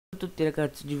A tutti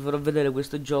ragazzi, vi farò vedere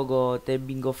questo gioco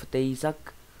Binding of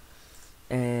Isaac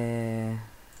e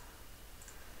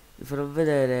vi farò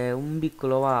vedere un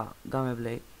piccolo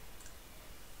gameplay.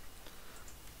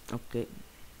 Ok,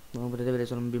 come potete vedere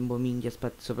sono un bimbo minchia,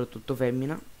 soprattutto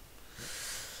femmina.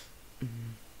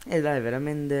 E dai, è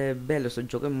veramente bello sto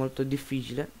gioco, è molto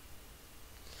difficile.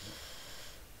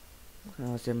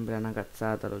 Sembra una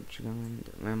cazzata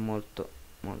logicamente, ma è molto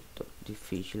molto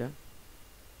difficile.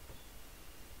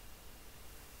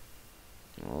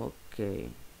 Ok.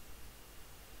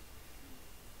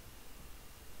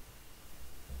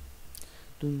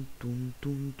 Tum tum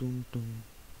tum tum tum.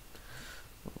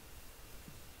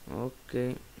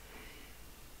 Ok.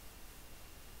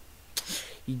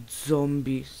 I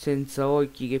zombie senza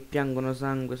occhi che piangono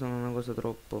sangue sono una cosa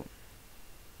troppo.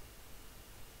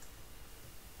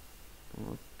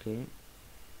 Ok.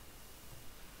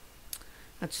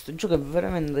 Anzi, sto gioco è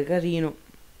veramente carino.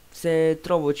 Se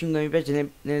trovo 5 mi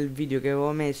piace nel video che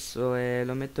avevo messo e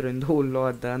lo metterò in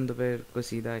download, tanto per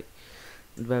così, dai.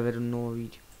 Deve avere un nuovo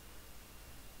video.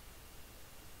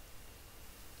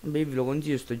 Beh, io ve lo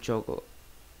consiglio sto gioco.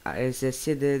 E se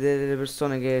siete delle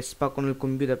persone che spaccano il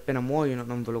computer appena muoiono,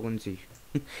 non ve lo consiglio.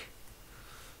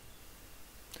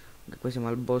 Qua siamo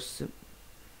al boss.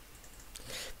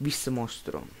 Bis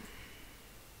mostro.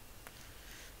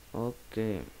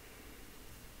 Ok.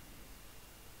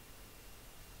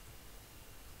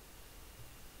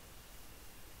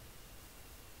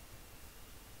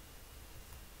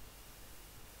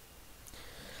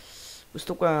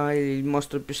 Questo qua è il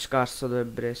mostro più scarso,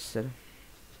 dovrebbe essere.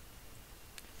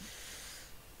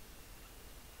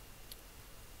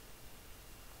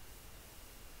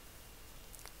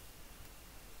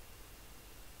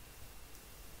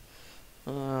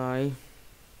 Vai.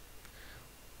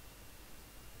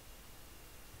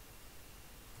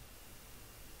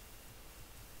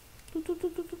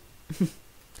 Tu.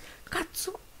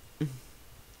 Cazzo.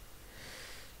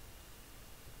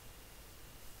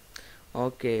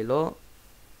 Ok, l'ho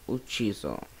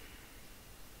ucciso.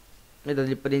 Mi date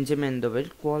il potenziamento per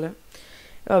il cuore.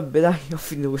 E vabbè, dai, ho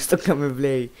finito questo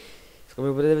gameplay.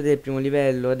 Come potete vedere, il primo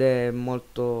livello ed è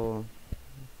molto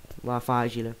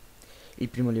facile. Il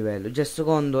primo livello. Già il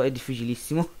secondo è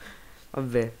difficilissimo.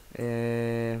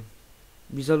 Vabbè,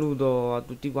 vi saluto a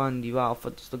tutti quanti. Ho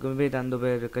fatto sto gameplay tanto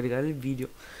per caricare il video.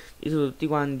 Vi saluto tutti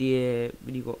quanti e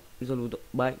vi dico, vi saluto.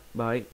 Bye bye.